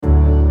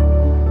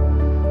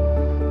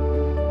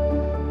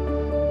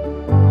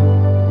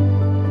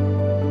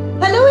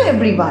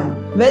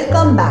everyone,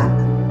 welcome back.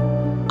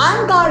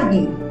 I'm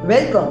Gargi.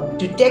 Welcome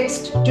to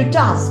Text to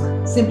Task,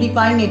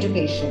 Simplifying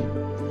Education,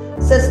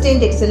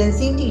 Sustained Excellence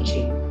in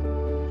Teaching.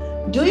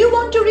 Do you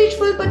want to reach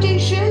full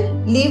potential,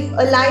 live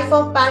a life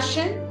of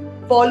passion,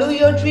 follow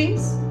your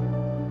dreams?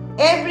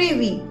 Every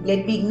week,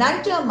 let me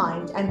ignite your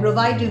mind and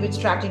provide you with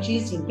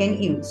strategies you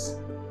can use.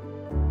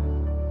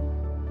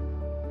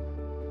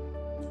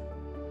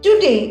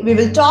 Today, we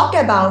will talk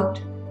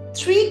about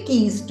 3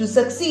 keys to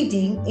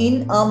succeeding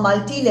in a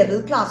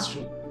multi-level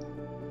classroom.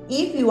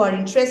 If you are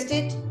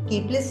interested,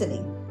 keep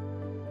listening.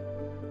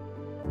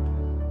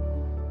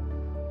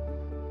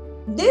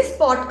 This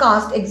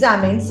podcast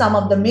examines some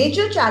of the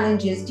major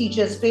challenges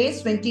teachers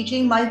face when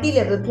teaching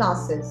multi-level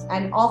classes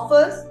and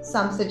offers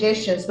some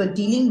suggestions for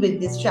dealing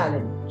with this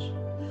challenge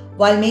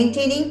while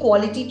maintaining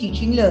quality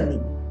teaching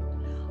learning.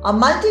 A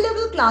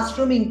multi-level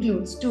classroom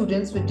includes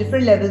students with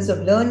different levels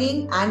of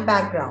learning and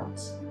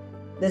backgrounds.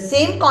 The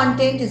same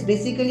content is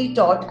basically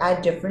taught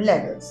at different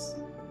levels.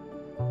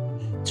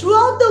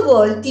 Throughout the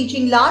world,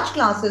 teaching large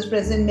classes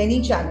present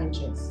many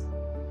challenges.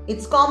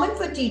 It's common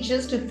for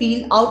teachers to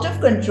feel out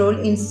of control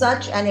in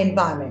such an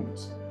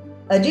environment.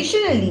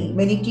 Additionally,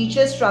 many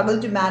teachers struggle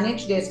to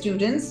manage their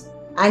students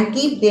and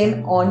keep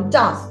them on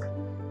task.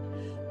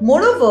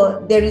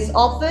 Moreover, there is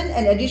often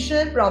an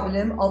additional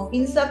problem of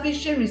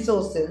insufficient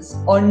resources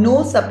or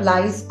no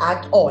supplies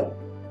at all.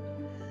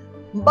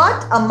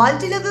 But a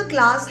multi-level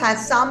class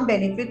has some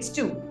benefits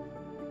too.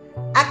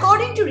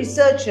 According to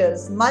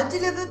researchers,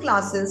 multi-level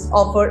classes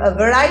offer a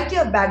variety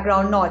of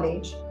background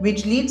knowledge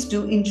which leads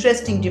to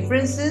interesting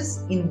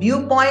differences in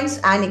viewpoints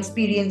and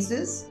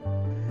experiences,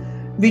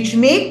 which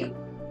make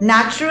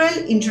natural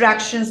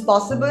interactions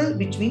possible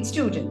between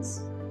students.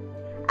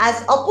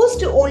 As opposed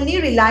to only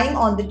relying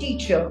on the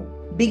teacher,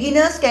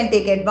 beginners can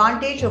take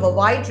advantage of a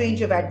wide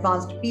range of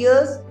advanced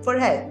peers for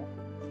help,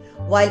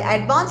 while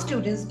advanced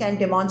students can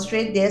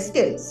demonstrate their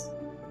skills.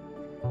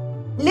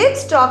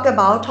 Let's talk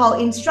about how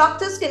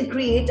instructors can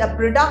create a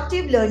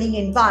productive learning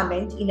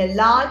environment in a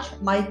large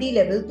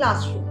multi-level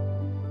classroom.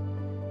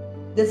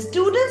 The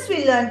students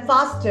will learn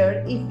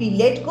faster if we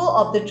let go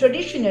of the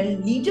traditional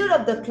leader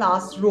of the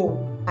class role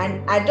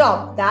and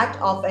adopt that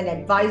of an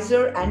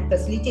advisor and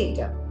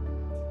facilitator.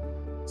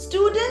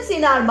 Students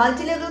in our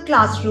multi-level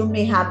classroom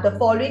may have the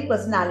following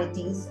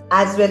personalities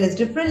as well as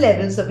different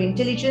levels of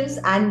intelligence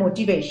and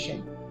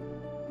motivation.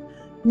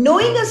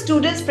 Knowing a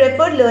student's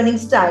preferred learning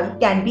style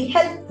can be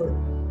helpful.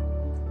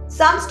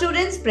 Some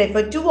students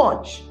prefer to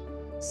watch.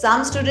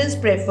 Some students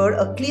prefer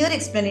a clear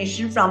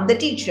explanation from the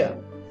teacher.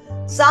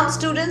 Some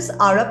students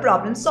are a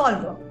problem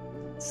solver.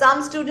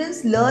 Some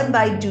students learn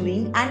by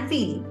doing and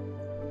feeling.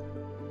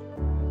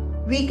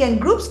 We can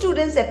group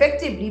students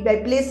effectively by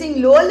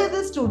placing lower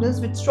level students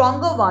with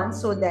stronger ones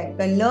so they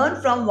can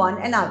learn from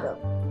one another.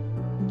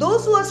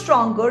 Those who are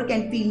stronger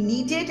can feel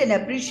needed and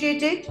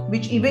appreciated,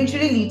 which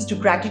eventually leads to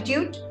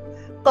gratitude.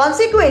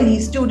 Consequently,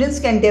 students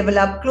can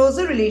develop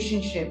closer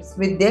relationships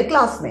with their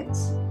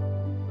classmates.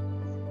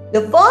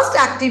 The first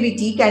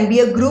activity can be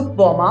a group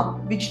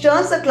warm-up, which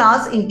turns the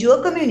class into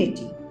a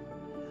community.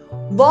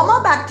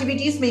 Warm-up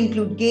activities may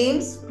include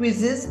games,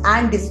 quizzes,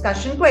 and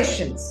discussion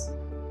questions.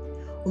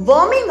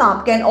 Warming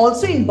up can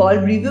also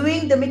involve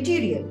reviewing the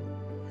material.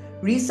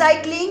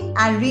 Recycling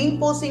and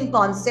reinforcing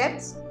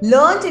concepts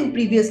learned in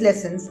previous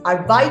lessons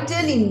are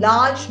vital in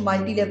large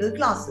multi-level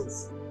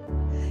classes.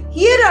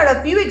 Here are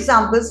a few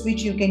examples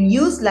which you can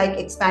use, like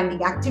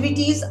expanding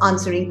activities,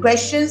 answering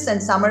questions,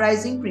 and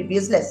summarizing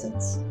previous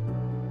lessons.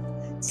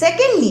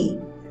 Secondly,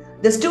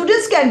 the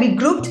students can be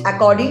grouped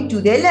according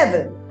to their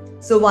level.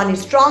 So one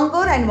is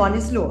stronger and one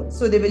is lower.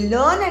 So they will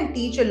learn and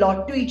teach a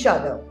lot to each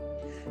other.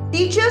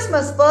 Teachers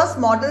must first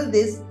model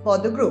this for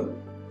the group.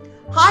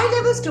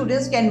 High-level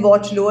students can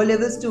watch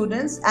lower-level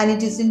students, and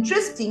it is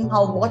interesting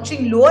how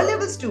watching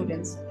lower-level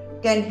students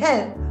can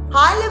help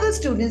high-level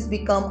students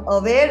become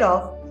aware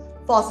of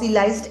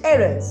fossilized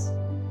errors.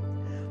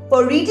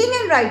 For reading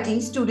and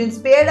writing, students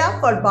pair up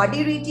for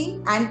buddy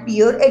reading and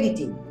peer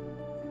editing.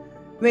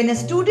 When a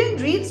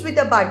student reads with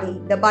a buddy,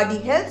 the buddy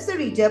helps the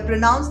reader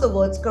pronounce the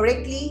words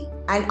correctly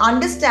and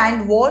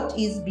understand what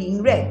is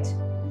being read.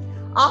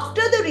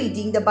 After the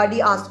reading, the buddy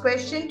asks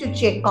questions to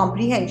check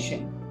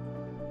comprehension.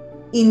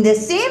 In the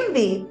same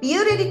way,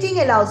 peer editing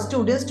allows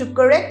students to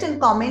correct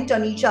and comment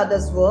on each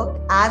other's work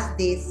as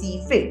they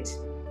see fit.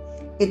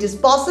 It is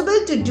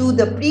possible to do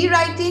the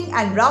pre-writing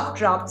and rough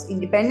drafts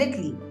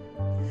independently.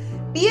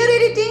 Peer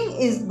editing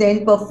is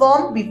then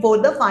performed before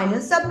the final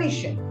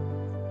submission.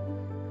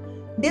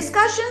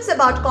 Discussions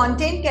about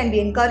content can be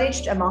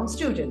encouraged among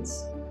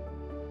students.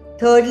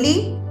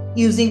 Thirdly,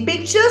 using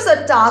pictures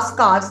or task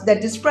cards that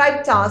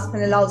describe tasks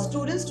can allow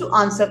students to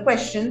answer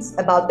questions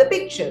about the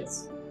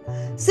pictures.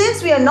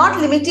 Since we are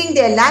not limiting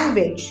their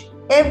language,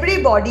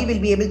 everybody will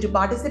be able to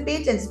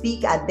participate and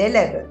speak at their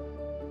level.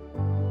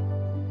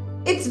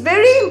 It's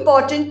very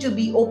important to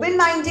be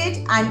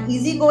open-minded and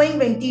easygoing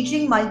when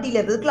teaching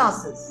multi-level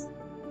classes.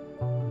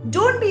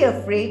 Don't be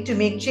afraid to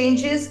make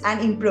changes and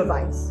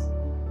improvise.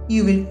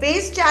 You will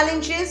face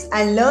challenges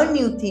and learn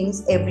new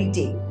things every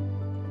day.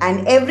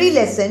 and every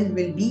lesson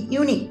will be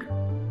unique.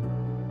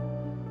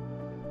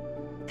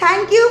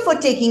 Thank you for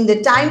taking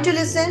the time to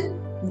listen.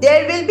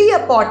 There will be a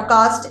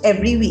podcast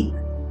every week.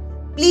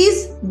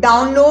 Please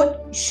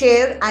download,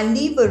 share, and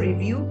leave a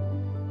review.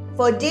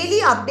 For daily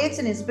updates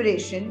and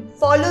inspiration,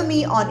 follow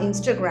me on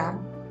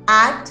Instagram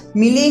at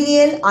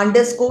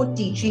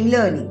millennial_teaching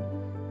learning.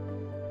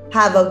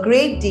 Have a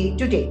great day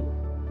today.